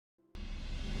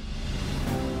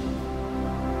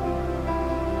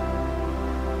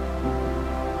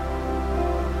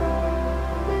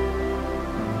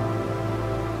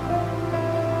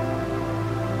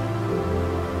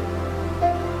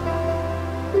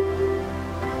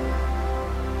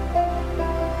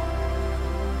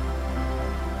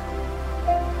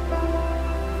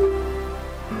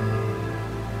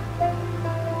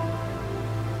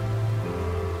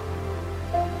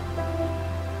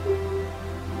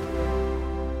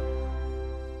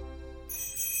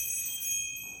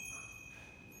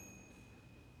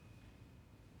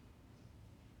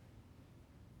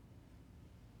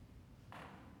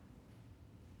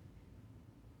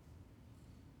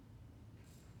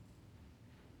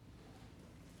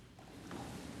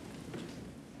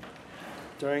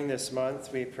During this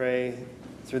month, we pray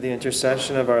through the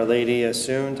intercession of Our Lady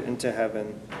assumed into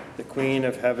heaven, the Queen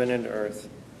of heaven and earth,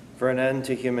 for an end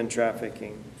to human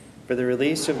trafficking, for the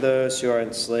release of those who are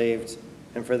enslaved,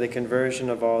 and for the conversion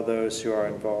of all those who are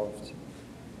involved.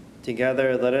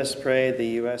 Together, let us pray the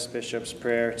U.S. Bishop's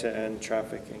prayer to end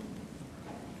trafficking.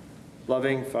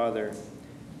 Loving Father,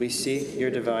 we seek your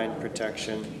divine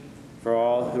protection for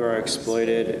all who are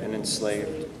exploited and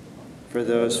enslaved, for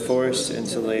those forced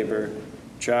into labor,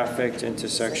 trafficked into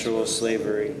sexual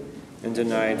slavery, and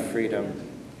denied freedom.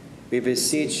 We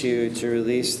beseech you to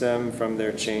release them from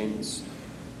their chains.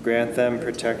 Grant them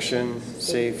protection,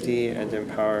 safety, and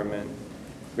empowerment.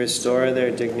 Restore their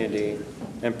dignity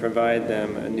and provide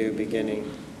them a new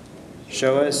beginning.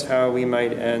 Show us how we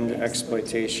might end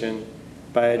exploitation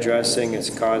by addressing its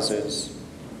causes.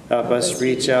 Help us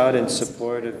reach out in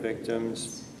support of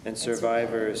victims and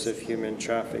survivors of human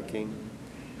trafficking.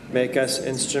 Make us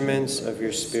instruments of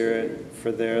your Spirit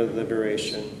for their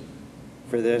liberation.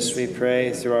 For this we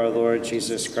pray through our Lord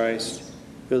Jesus Christ,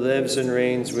 who lives and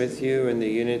reigns with you in the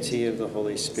unity of the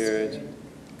Holy Spirit,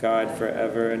 God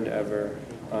forever and ever.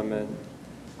 Amen.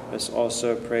 Let us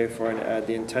also pray for and add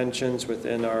the intentions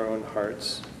within our own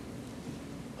hearts.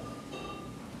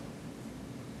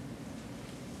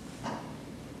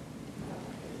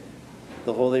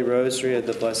 The Holy Rosary of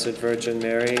the Blessed Virgin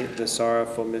Mary, the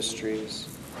Sorrowful Mysteries.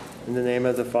 In the name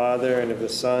of the Father, and of the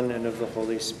Son, and of the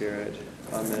Holy Spirit.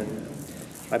 Amen.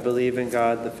 I believe in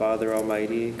God, the Father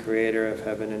Almighty, creator of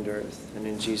heaven and earth, and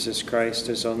in Jesus Christ,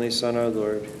 his only Son, our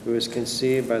Lord, who was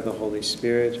conceived by the Holy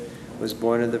Spirit, was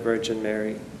born of the Virgin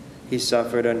Mary. He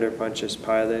suffered under Pontius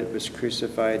Pilate, was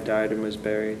crucified, died, and was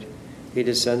buried. He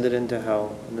descended into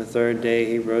hell. On the third day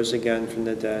he rose again from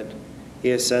the dead.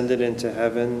 He ascended into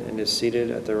heaven and is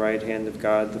seated at the right hand of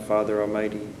God, the Father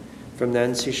Almighty. From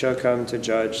thence he shall come to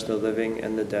judge the living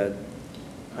and the dead.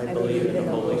 I believe in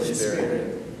the Holy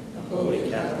Spirit, the Holy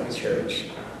Catholic Church,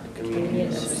 the communion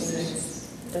of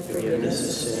saints, the forgiveness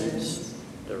of sins,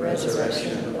 the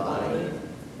resurrection of the body,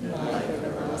 and life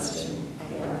everlasting.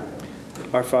 Amen.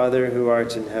 Our Father, who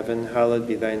art in heaven, hallowed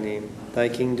be thy name. Thy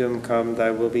kingdom come,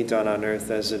 thy will be done on earth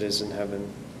as it is in heaven.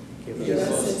 Give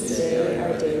us this day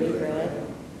our daily bread,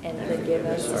 and forgive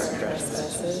us our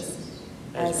trespasses,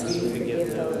 as we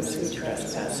forgive those who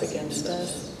trespass against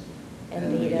us.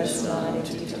 And lead us not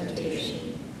into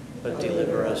temptation, but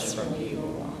deliver us from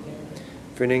evil. Amen.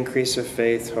 For an increase of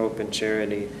faith, hope, and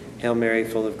charity, Hail Mary,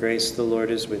 full of grace, the Lord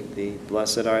is with thee.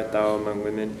 Blessed art thou among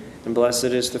women, and blessed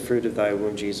is the fruit of thy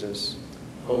womb, Jesus.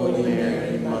 Holy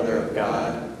Mary, Mother of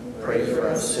God, pray for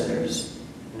us sinners,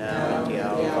 now and at the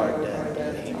hour of our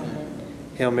death. Amen.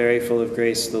 Hail Mary, full of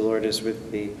grace, the Lord is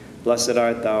with thee. Blessed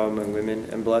art thou among women,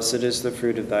 and blessed is the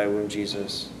fruit of thy womb,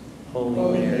 Jesus.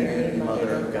 Holy Mary,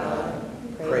 Mother of God,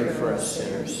 pray for us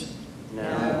sinners, now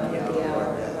and at the hour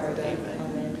of our death.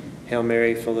 Amen. Hail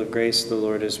Mary, full of grace, the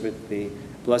Lord is with thee.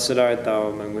 Blessed art thou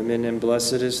among women, and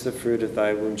blessed is the fruit of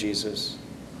thy womb, Jesus.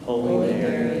 Holy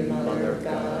Mary, Mother of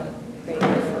God, pray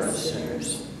for us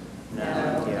sinners,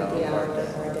 now and at the hour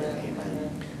of our death.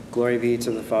 Amen. Glory be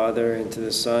to the Father, and to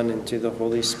the Son, and to the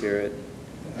Holy Spirit.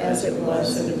 As it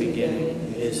was in the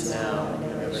beginning, is now,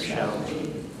 and ever shall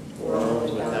be,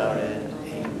 world without end.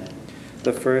 Amen.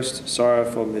 The first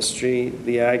sorrowful mystery,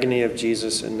 the agony of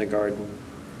Jesus in the garden.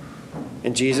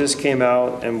 And Jesus came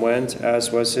out and went,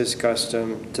 as was his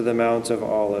custom, to the Mount of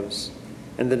Olives,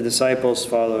 and the disciples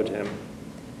followed him.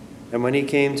 And when he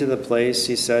came to the place,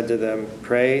 he said to them,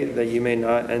 Pray that you may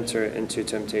not enter into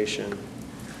temptation.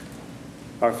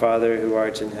 Our Father, who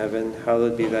art in heaven,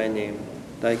 hallowed be thy name.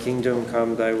 Thy kingdom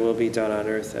come, thy will be done on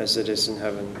earth as it is in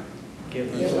heaven.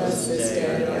 Give us this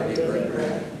day our daily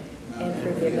bread, and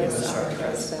forgive us our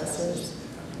trespasses,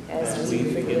 as we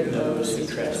forgive those who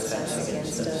trespass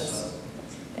against us.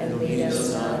 And lead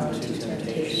us not into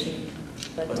temptation,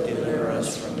 but deliver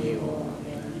us from evil.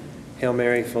 Amen. Hail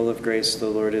Mary, full of grace, the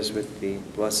Lord is with thee.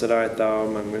 Blessed art thou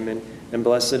among women, and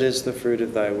blessed is the fruit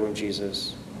of thy womb,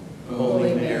 Jesus.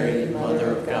 Holy Mary,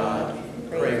 Mother of God,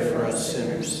 pray for us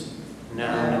sinners,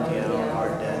 now and at the hour of our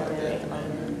death.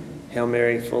 Amen. Hail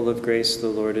Mary, full of grace, the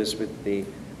Lord is with thee.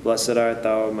 Blessed art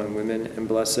thou among women, and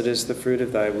blessed is the fruit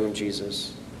of thy womb,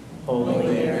 Jesus. Holy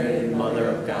Mary, Mother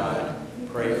of God,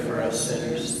 pray for us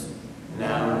sinners,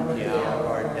 now and at the hour of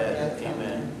our death.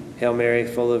 Amen. Hail Mary,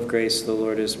 full of grace, the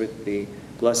Lord is with thee.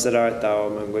 Blessed art thou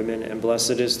among women, and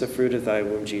blessed is the fruit of thy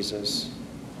womb, Jesus.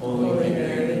 Holy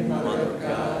Mary, Mother of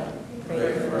God,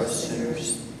 pray for us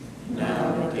sinners,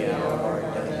 now and at the hour of our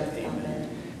death. Amen.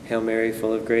 Hail Mary,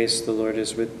 full of grace, the Lord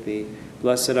is with thee.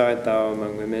 Blessed art thou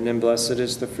among women, and blessed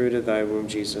is the fruit of thy womb,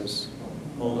 Jesus.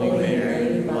 Holy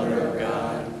Mary, Mother of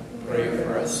God, pray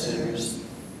for us sinners,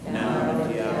 now and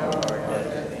at the hour of our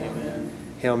death. Amen.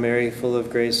 Hail Mary, full of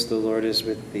grace, the Lord is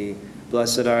with thee.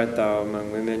 Blessed art thou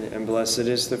among women, and blessed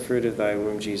is the fruit of thy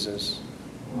womb, Jesus.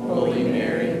 Holy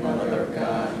Mary, Mother of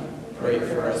God, pray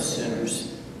for us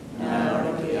sinners, now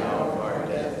and at the hour of our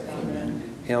death. Amen.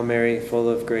 Hail Mary, full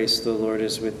of grace, the Lord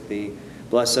is with thee.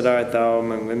 Blessed art thou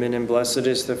among women, and blessed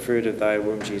is the fruit of thy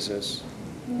womb, Jesus.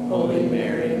 Holy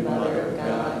Mary, Mother of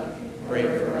God, pray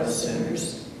for us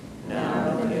sinners,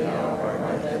 now and at the hour of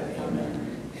our death.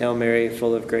 Amen. Hail Mary,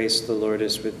 full of grace, the Lord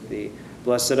is with thee.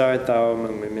 Blessed art thou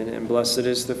among women, and blessed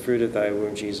is the fruit of thy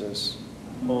womb, Jesus.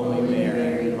 Holy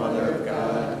Mary, Mother of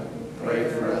God, pray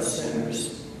for us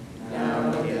sinners, now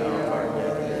and at the hour of our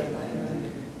death.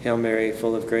 Amen. Hail Mary,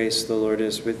 full of grace, the Lord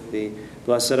is with thee.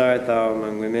 Blessed art thou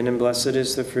among women, and blessed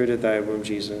is the fruit of thy womb,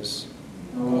 Jesus.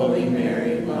 Holy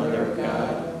Mary, Mother of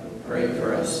God, pray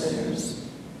for us sinners,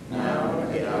 now and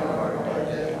at the hour of our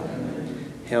death.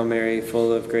 Amen. Hail Mary,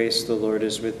 full of grace, the Lord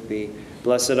is with thee.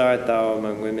 Blessed art thou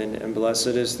among women, and blessed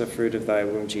is the fruit of thy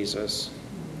womb, Jesus.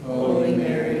 Holy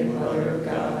Mary, Mother of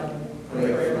God,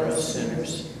 pray for us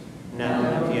sinners, now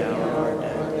and at the hour of our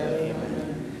death.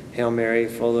 Amen. Hail Mary,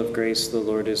 full of grace, the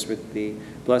Lord is with thee.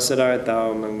 Blessed art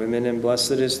thou among women, and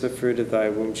blessed is the fruit of thy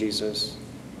womb, Jesus.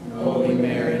 Holy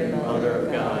Mary, Mother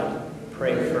of God,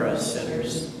 pray for us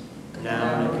sinners,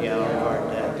 now and at the hour of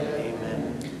our death.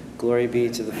 Amen. Glory be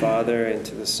to the Father, and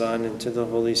to the Son, and to the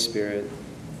Holy Spirit.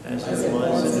 As it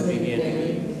was in the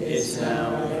beginning, is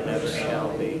now, and ever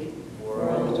shall be,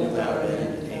 world without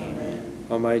end. Amen.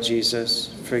 O my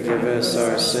Jesus, forgive us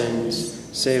our sins,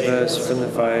 save us from the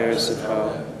fires of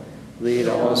hell. Lead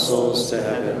all souls to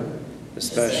heaven,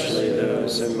 especially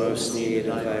those in most need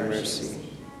of thy mercy.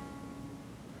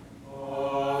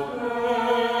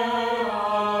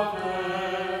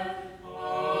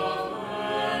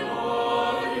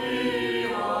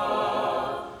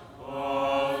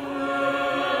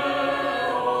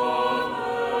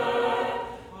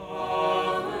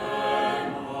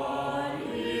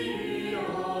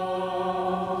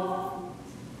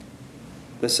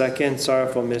 The second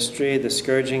sorrowful mystery, the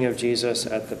scourging of Jesus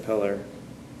at the pillar.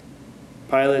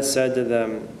 Pilate said to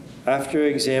them, after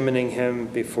examining him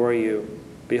before you,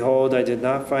 behold, I did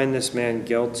not find this man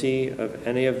guilty of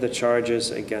any of the charges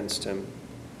against him.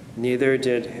 Neither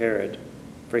did Herod,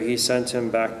 for he sent him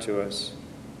back to us.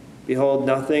 Behold,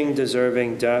 nothing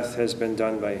deserving death has been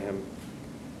done by him.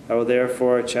 I will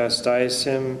therefore chastise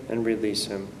him and release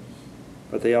him.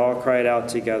 But they all cried out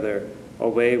together,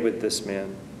 away with this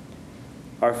man.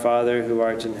 Our Father, who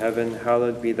art in heaven,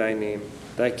 hallowed be thy name.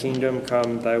 Thy kingdom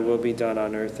come, thy will be done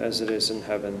on earth as it is in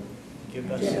heaven. Give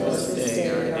us this day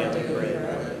our daily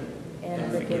bread,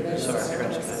 and forgive us our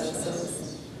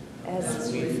trespasses,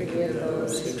 as we forgive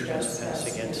those who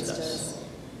trespass against us.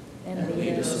 And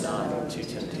lead us not into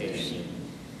temptation,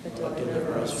 but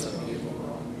deliver us from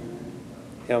evil.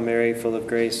 Hail Mary, full of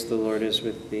grace, the Lord is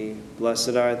with thee.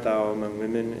 Blessed art thou among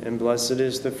women, and blessed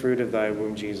is the fruit of thy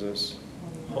womb, Jesus.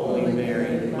 Holy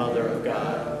Mary, Mother of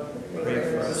God, pray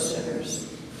for us sinners,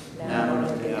 now and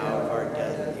at the hour of our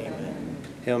death. Amen.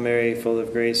 Hail Mary, full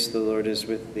of grace, the Lord is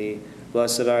with thee.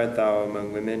 Blessed art thou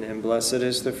among women, and blessed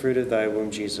is the fruit of thy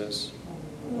womb, Jesus.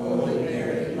 Holy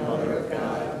Mary, Mother of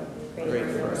God, pray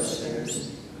for us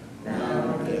sinners,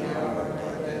 now and at the hour of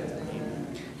our death.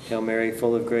 Amen. Hail Mary,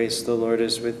 full of grace, the Lord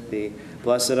is with thee.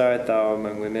 Blessed art thou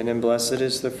among women, and blessed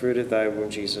is the fruit of thy womb,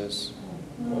 Jesus.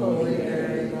 Holy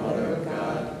Mary, Mother of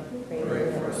God,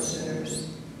 pray for us sinners,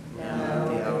 now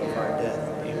and at the hour of our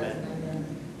death.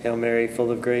 Amen. Hail Mary,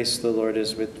 full of grace, the Lord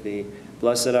is with thee.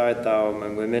 Blessed art thou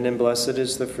among women, and blessed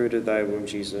is the fruit of thy womb,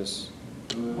 Jesus.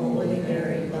 Holy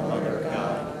Mary, Mother of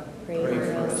God, pray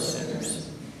for us sinners,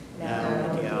 now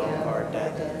and at the hour of our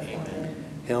death. Amen.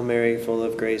 Hail Mary, full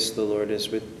of grace, the Lord is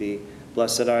with thee.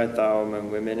 Blessed art thou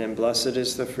among women, and blessed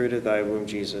is the fruit of thy womb,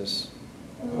 Jesus.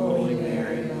 Holy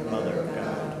Mary, Mother of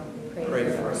God,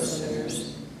 pray for us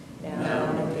sinners, now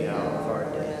and at the hour of our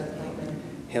death. Amen.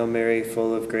 Hail Mary,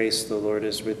 full of grace, the Lord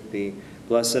is with thee.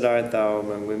 Blessed art thou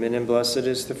among women, and blessed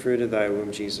is the fruit of thy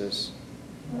womb, Jesus.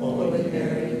 Holy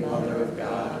Mary, Mother of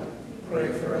God,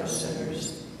 pray for us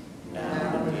sinners,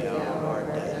 now and at the hour of our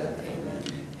death. Amen.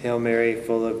 Hail Mary,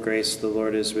 full of grace, the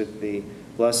Lord is with thee.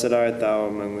 Blessed art thou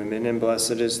among women, and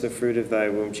blessed is the fruit of thy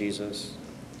womb, Jesus.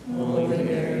 Holy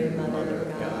Mary, Mother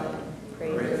of God,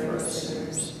 pray for us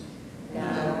sinners,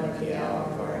 now and at the hour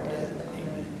of our death.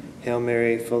 Amen. Hail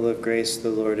Mary, full of grace, the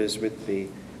Lord is with thee.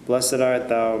 Blessed art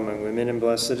thou among women, and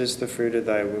blessed is the fruit of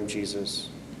thy womb, Jesus.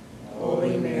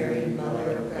 Holy Mary,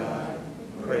 Mother of God,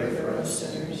 pray for us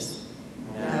sinners,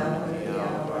 now and at the hour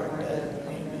of our death.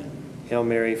 Amen. Hail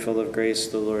Mary, full of grace,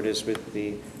 the Lord is with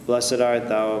thee. Blessed art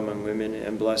thou among women,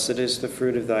 and blessed is the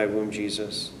fruit of thy womb,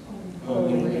 Jesus.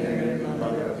 Holy Mary,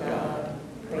 Mother of God,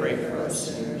 pray for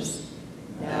us sinners,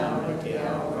 now and at the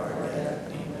hour of our death.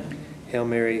 Amen. Hail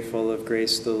Mary, full of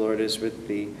grace, the Lord is with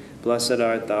thee. Blessed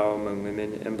art thou among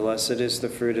women, and blessed is the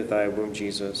fruit of thy womb,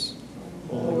 Jesus.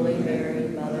 Holy Mary,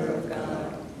 Mother of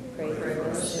God, pray for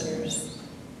us sinners,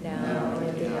 now and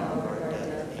at the hour of our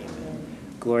death. Amen.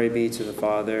 Glory be to the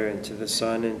Father, and to the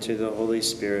Son, and to the Holy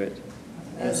Spirit.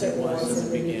 As it was in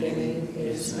the beginning,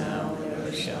 is now, and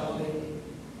ever shall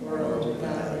be, world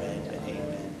without end.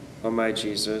 Amen. O my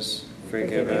Jesus,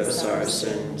 forgive us our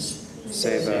sins,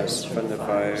 save us from the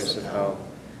fires of hell.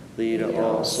 Lead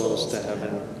all souls to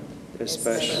heaven,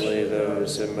 especially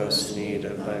those in most need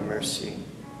of thy mercy.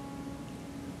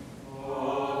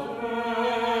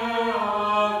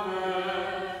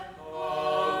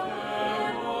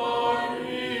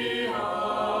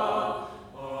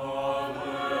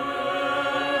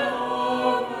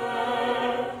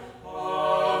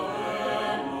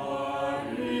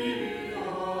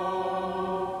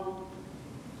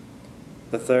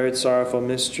 The third sorrowful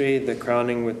mystery, the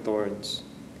crowning with thorns.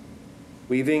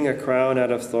 Weaving a crown out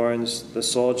of thorns, the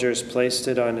soldiers placed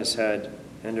it on his head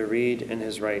and a reed in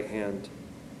his right hand.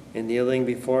 And kneeling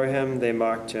before him, they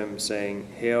mocked him, saying,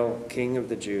 Hail, King of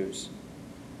the Jews!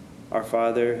 Our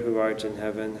Father, who art in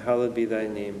heaven, hallowed be thy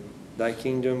name. Thy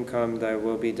kingdom come, thy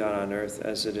will be done on earth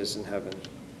as it is in heaven.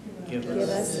 Give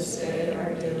us this day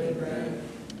our daily bread,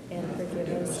 and forgive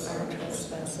us our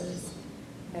trespasses,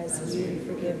 as we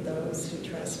forgive those who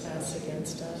trespass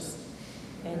against us.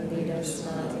 And lead us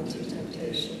not into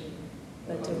temptation,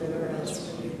 but deliver us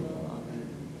from evil. Amen.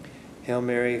 Hail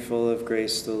Mary, full of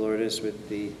grace, the Lord is with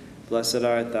thee. Blessed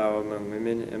art thou among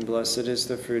women, and blessed is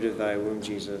the fruit of thy womb,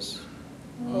 Jesus.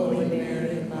 Holy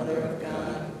Mary, Mother of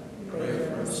God, pray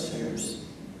for us sinners,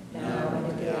 now and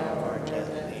at the hour of our death.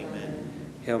 Amen.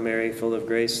 Hail Mary, full of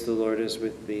grace, the Lord is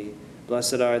with thee.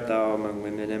 Blessed art thou among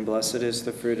women, and blessed is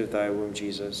the fruit of thy womb,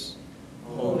 Jesus.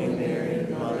 Holy Mary,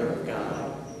 Mother of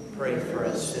God, pray for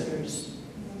us sinners,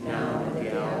 now and at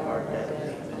the hour of our death.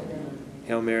 Amen.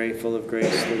 Hail Mary, full of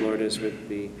grace, the Lord is with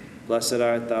thee. Blessed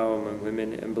art thou among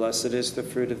women, and blessed is the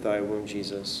fruit of thy womb,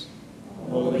 Jesus.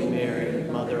 Holy Mary,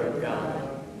 Mother of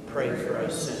God, pray for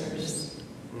us sinners,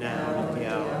 now and at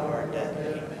the hour of our death.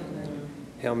 Amen.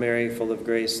 Hail Mary, full of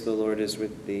grace, the Lord is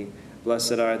with thee.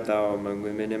 Blessed art thou among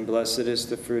women, and blessed is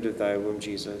the fruit of thy womb,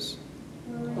 Jesus.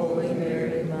 Holy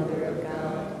Mary, Mother of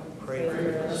God, pray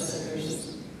for us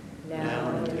sinners, now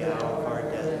and at the hour of our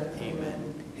death.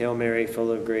 Amen. Hail Mary,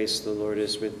 full of grace, the Lord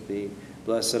is with thee.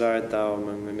 Blessed art thou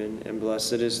among women, and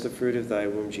blessed is the fruit of thy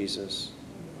womb, Jesus.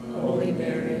 Holy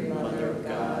Mary, Mother of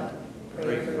God,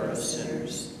 pray for us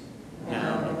sinners,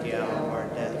 now and at the hour of our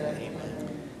death.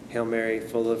 Amen. Hail Mary,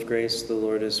 full of grace, the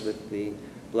Lord is with thee.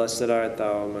 Blessed art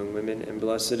thou among women, and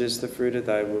blessed is the fruit of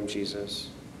thy womb, Jesus.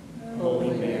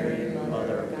 Holy Mary,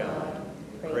 Mother of God,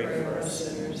 pray for us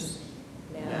sinners,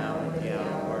 now and at the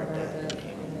hour of our death.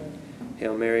 Amen.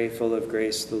 Hail Mary, full of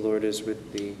grace, the Lord is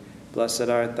with thee. Blessed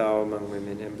art thou among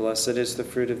women, and blessed is the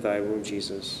fruit of thy womb,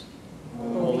 Jesus.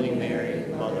 Holy Mary,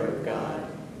 Mother of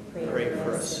God, pray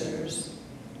for us sinners,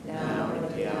 now and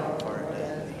at the hour of our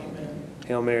death. Amen.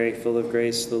 Hail Mary, full of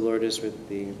grace, the Lord is with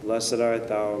thee. Blessed art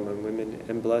thou among women,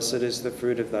 and blessed is the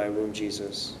fruit of thy womb,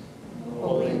 Jesus.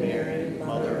 Holy Mary,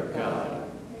 Mother of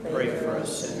God, pray for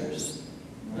us sinners,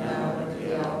 now and at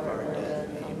the hour of our death.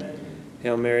 Amen.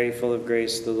 Hail Mary, full of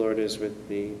grace, the Lord is with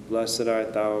thee. Blessed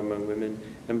art thou among women,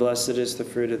 and blessed is the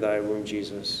fruit of thy womb,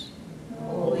 Jesus.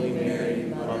 Holy Mary,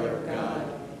 Mother of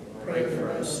God, pray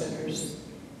for us sinners,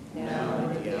 now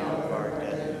and at the hour of our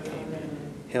death. Amen.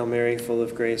 Hail Mary, full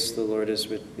of grace, the Lord is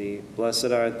with thee.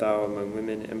 Blessed art thou among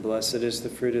women, and blessed is the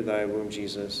fruit of thy womb,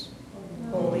 Jesus.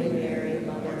 Holy Mary,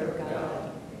 Mother of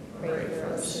God, pray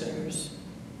for us sinners,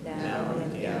 now and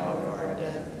at the hour of our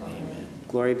death. Amen.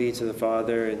 Glory be to the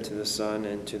Father, and to the Son,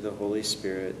 and to the Holy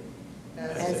Spirit.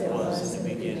 As it was in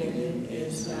the beginning,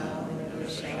 is now, and ever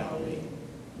shall be,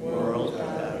 world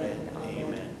without end.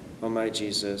 Amen. O my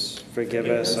Jesus, forgive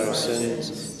us our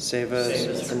sins, save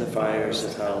us from the fires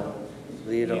of hell.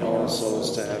 Lead all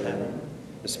souls to heaven,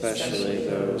 especially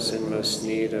those in most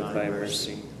need of thy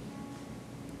mercy.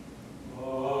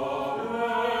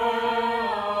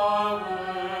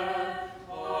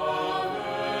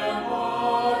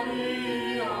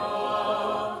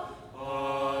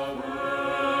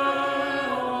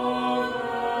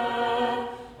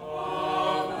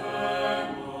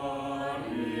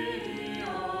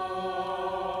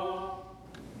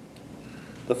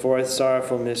 The fourth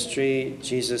sorrowful mystery,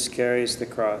 Jesus carries the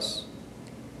cross.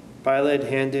 Pilate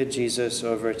handed Jesus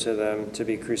over to them to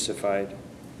be crucified.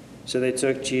 So they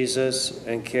took Jesus,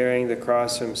 and carrying the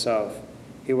cross himself,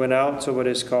 he went out to what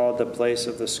is called the place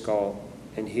of the skull,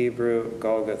 in Hebrew,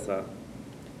 Golgotha.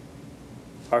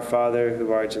 Our Father,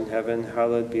 who art in heaven,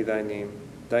 hallowed be thy name.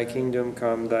 Thy kingdom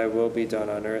come, thy will be done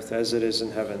on earth as it is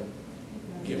in heaven.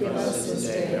 Give us this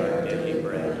day our daily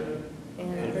bread,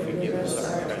 and forgive us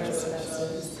our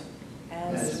trespasses,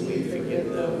 as we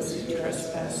forgive those who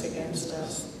trespass against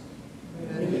us.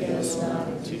 And lead us not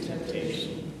into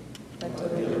temptation, but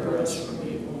deliver us from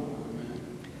evil.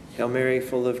 Hail Mary,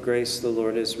 full of grace, the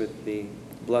Lord is with thee.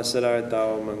 Blessed art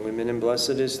thou among women, and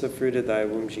blessed is the fruit of thy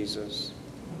womb, Jesus.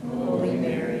 Holy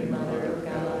Mary, Mother of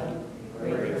God,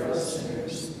 pray for us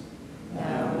sinners,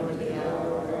 now and at the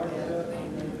hour of our death.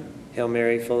 Amen. Hail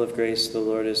Mary, full of grace, the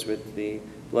Lord is with thee.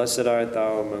 Blessed art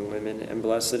thou among women, and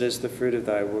blessed is the fruit of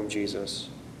thy womb, Jesus.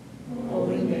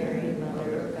 Holy Mary,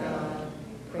 Mother of God,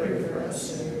 pray for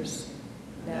us sinners,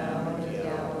 now and at the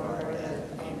hour of our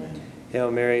death. Amen. Hail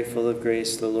Mary, full of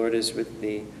grace, the Lord is with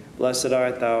thee. Blessed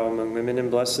art thou among women, and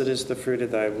blessed is the fruit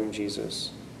of thy womb,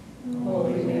 Jesus.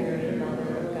 Holy Mary,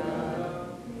 Mother of God,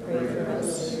 pray for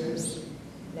us sinners,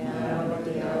 now and at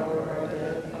the hour of our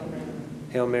death. Amen.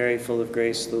 Hail Mary, full of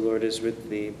grace, the Lord is with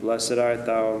thee. Blessed art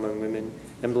thou among women,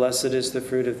 and blessed is the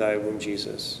fruit of thy womb,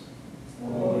 Jesus.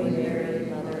 Holy Mary,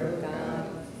 Mother of God,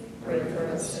 pray for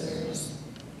us sinners,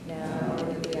 now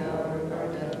and at the hour of our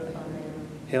death. Amen.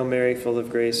 Hail Mary, full of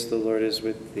grace, the Lord is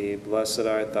with thee. Blessed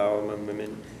art thou among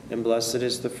women, and blessed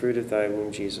is the fruit of thy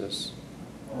womb, Jesus.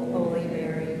 Holy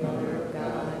Mary, Mother of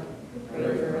God,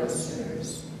 pray for us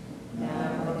sinners,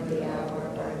 now and at the hour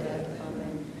of our death.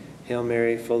 Amen. Hail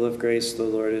Mary, full of grace, the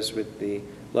Lord is with thee.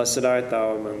 Blessed art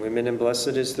thou among women, and blessed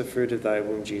is the fruit of thy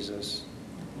womb, Jesus.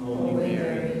 Holy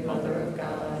Mary, Mother of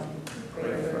God,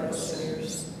 pray for us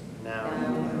sinners, now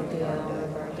and at the hour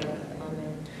of our death.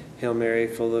 Amen. Hail Mary,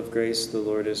 full of grace, the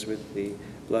Lord is with thee.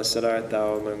 Blessed art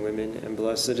thou among women, and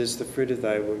blessed is the fruit of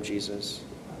thy womb, Jesus.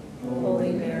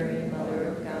 Holy Mary, Mother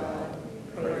of God,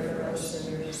 pray for us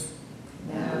sinners,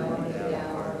 now and at the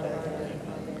hour of our death.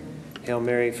 Amen. Hail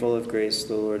Mary, full of grace,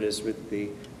 the Lord is with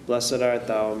thee. Blessed art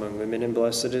thou among women, and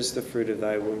blessed is the fruit of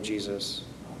thy womb, Jesus.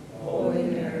 Holy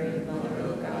Mary, Mother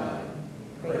of God,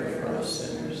 pray for us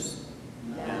sinners,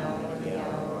 now and at the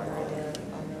hour of our death.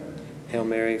 Amen. Hail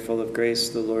Mary, full of grace,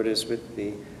 the Lord is with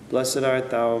thee. Blessed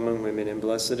art thou among women, and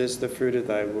blessed is the fruit of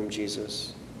thy womb,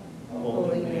 Jesus.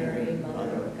 Holy Mary,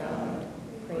 Mother of God,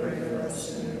 pray for us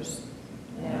sinners,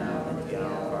 now and at the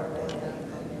hour of our death.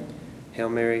 Amen. Hail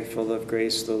Mary, full of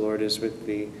grace, the Lord is with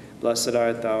thee. Blessed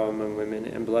art thou among women,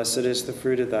 and blessed is the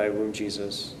fruit of thy womb,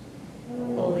 Jesus.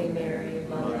 Holy Mary,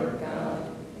 Mother of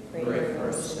God, pray for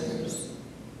us sinners,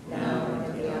 now and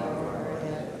at the hour of our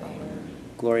death. Amen.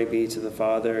 Glory be to the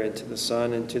Father, and to the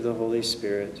Son, and to the Holy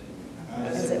Spirit.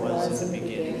 As it was in the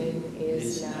beginning,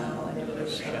 is now, and ever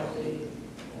shall be,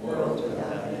 world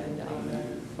without end.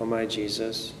 Amen. O my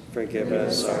Jesus, forgive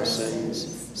us our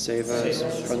sins, save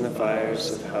us from the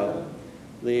fires of hell.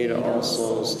 Lead all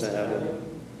souls to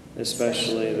heaven,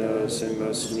 especially those in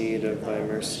most need of thy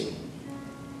mercy.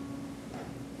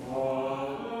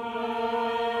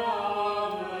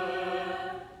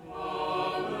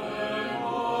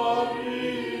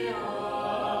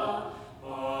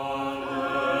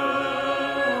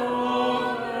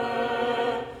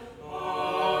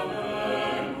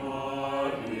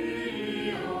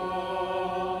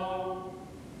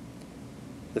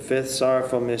 The fifth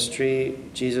sorrowful mystery,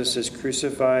 Jesus is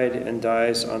crucified and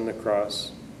dies on the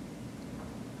cross.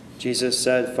 Jesus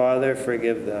said, Father,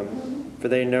 forgive them, for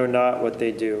they know not what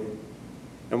they do.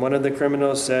 And one of the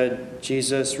criminals said,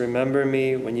 Jesus, remember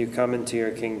me when you come into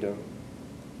your kingdom.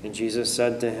 And Jesus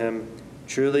said to him,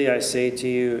 Truly I say to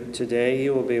you, today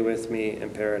you will be with me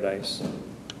in paradise.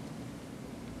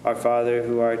 Our Father,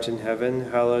 who art in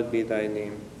heaven, hallowed be thy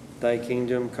name. Thy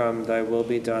kingdom come, thy will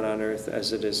be done on earth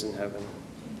as it is in heaven.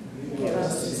 Give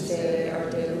us this day our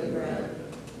daily bread,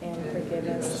 and forgive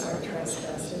us our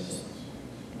trespasses,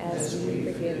 as we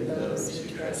forgive those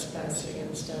who trespass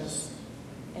against us.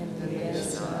 And lead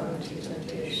us not into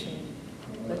temptation,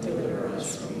 but deliver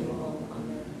us from evil.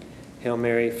 Amen. Hail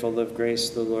Mary, full of grace,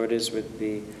 the Lord is with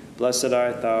thee. Blessed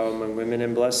art thou among women,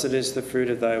 and blessed is the fruit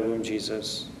of thy womb,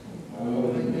 Jesus.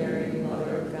 Holy Mary,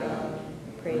 Mother of God,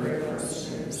 pray for us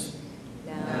sinners,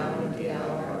 now and at the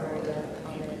hour of our death.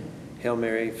 Amen. Hail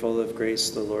Mary, full of grace,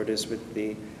 the Lord is with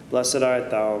thee. Blessed art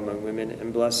thou among women,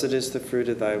 and blessed is the fruit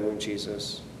of thy womb,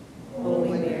 Jesus.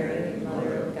 Holy Mary,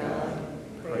 Mother of God,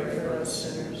 pray for us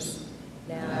sinners,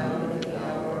 now and at the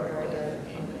hour of our death.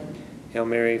 Amen. Hail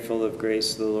Mary, full of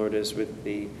grace, the Lord is with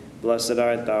thee. Blessed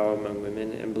art thou among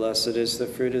women, and blessed is the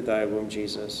fruit of thy womb,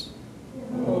 Jesus.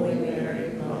 Holy Mary,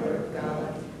 Mother of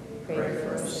God, pray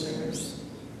for us sinners,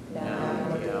 now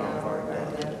and at the hour of our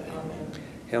death. Amen.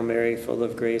 Hail Mary, full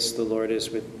of grace, the Lord is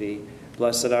with thee.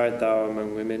 Blessed art thou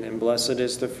among women, and blessed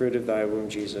is the fruit of thy womb,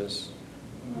 Jesus.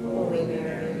 Holy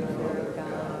Mary, Mother of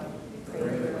God,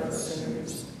 pray for us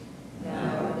sinners,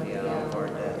 now and at the hour of our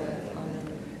death.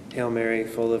 Amen. Hail Mary,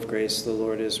 full of grace, the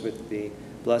Lord is with thee.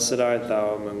 Blessed art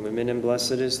thou among women, and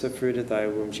blessed is the fruit of thy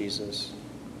womb, Jesus.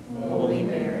 Holy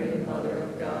Mary, Mother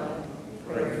of God,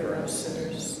 pray for us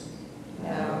sinners,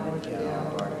 now and at the hour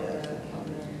of our death.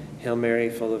 Amen. Hail Mary,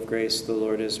 full of grace, the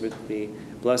Lord is with thee.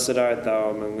 Blessed art thou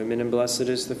among women, and blessed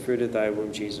is the fruit of thy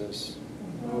womb, Jesus.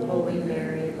 Holy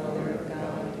Mary, Mother of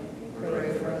God,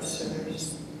 pray for us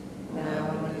sinners, now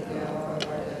and at the hour of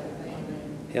our death.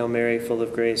 Amen. Hail Mary, full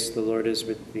of grace, the Lord is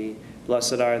with thee.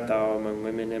 Blessed art thou among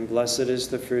women, and blessed is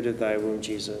the fruit of thy womb,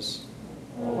 Jesus.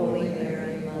 Holy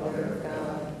Mary, Mother of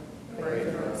God, pray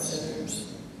for us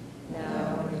sinners,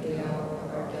 now and at the hour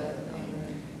of our death.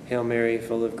 Amen. Hail Mary,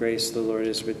 full of grace, the Lord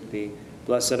is with thee.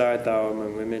 Blessed art thou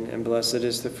among women, and blessed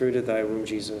is the fruit of thy womb,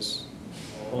 Jesus.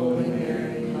 Holy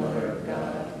Mary, Mother of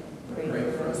God, pray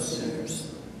for us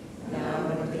sinners, now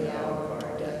and at the hour of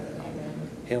our death. Amen.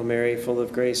 Hail Mary, full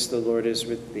of grace, the Lord is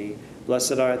with thee.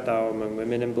 Blessed art thou among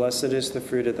women, and blessed is the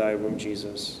fruit of thy womb,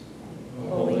 Jesus.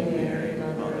 Holy Mary,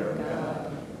 Mother of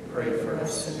God, pray for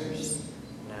us sinners,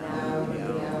 now and at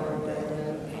the hour of our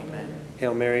death. Amen.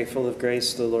 Hail Mary, full of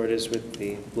grace, the Lord is with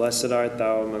thee. Blessed art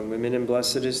thou among women, and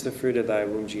blessed is the fruit of thy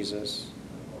womb, Jesus.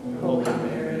 Holy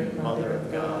Mary, Mother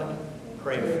of God,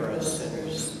 pray for us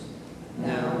sinners,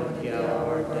 now and at the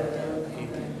hour of our death.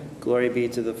 Amen. Glory be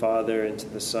to the Father, and to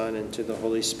the Son, and to the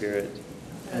Holy Spirit.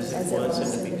 As it was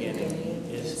in the beginning,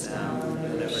 is now,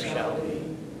 and ever shall be,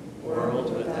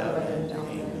 world without end.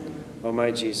 Amen. O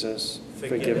my Jesus,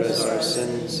 forgive us our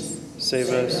sins, save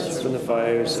us from the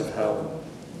fires of hell.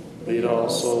 Lead all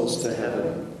souls to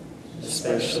heaven,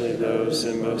 especially those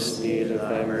in most need of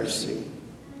thy mercy.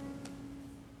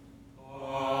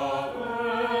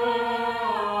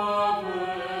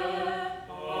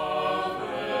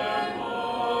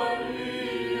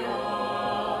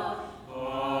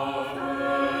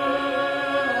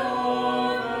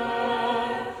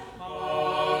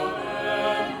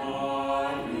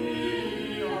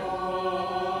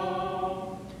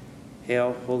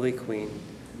 Hail, Holy Queen,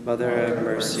 Mother of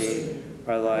mercy,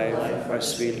 our life, our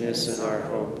sweetness, and our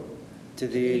hope. To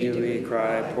thee do we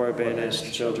cry, poor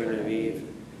banished children of Eve.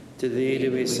 To thee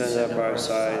do we send up our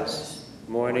sighs,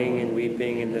 mourning and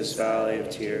weeping in this valley of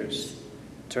tears.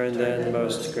 Turn then,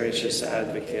 most gracious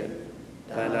Advocate,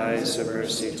 thine eyes of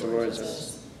mercy towards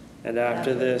us, and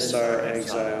after this our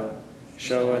exile,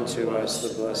 show unto us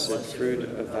the blessed fruit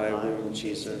of thy womb,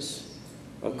 Jesus.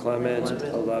 O clement,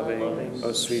 O loving,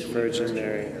 O sweet Virgin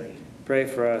Mary, pray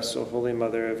for us, O Holy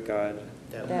Mother of God,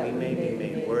 That we may be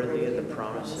made worthy of the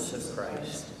promises of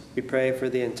Christ. We pray for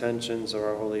the intentions of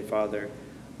our Holy Father.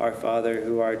 Our Father,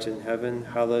 who art in heaven,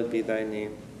 hallowed be thy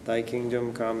name. Thy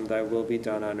kingdom come, thy will be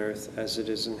done on earth as it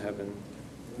is in heaven.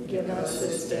 Give us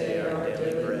this day our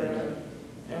daily bread,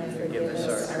 and forgive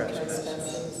us our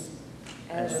trespasses,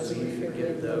 as we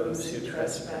forgive those who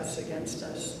trespass against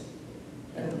us.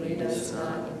 And lead us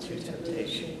not into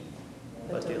temptation,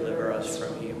 but deliver us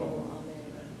from evil.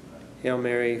 Amen. Hail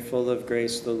Mary, full of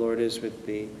grace, the Lord is with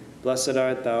thee. Blessed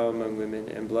art thou among women,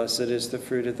 and blessed is the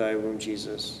fruit of thy womb,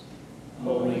 Jesus.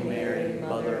 Holy Mary,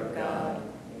 Mother of God,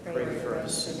 pray for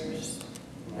us sinners,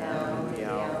 now and at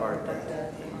the hour of our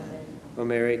death. Amen. O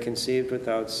Mary, conceived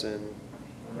without sin.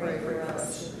 Pray for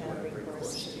us who have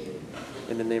recourse to you.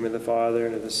 In the name of the Father,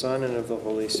 and of the Son, and of the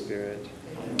Holy Spirit.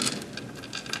 Amen.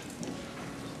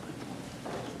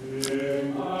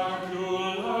 Immaculate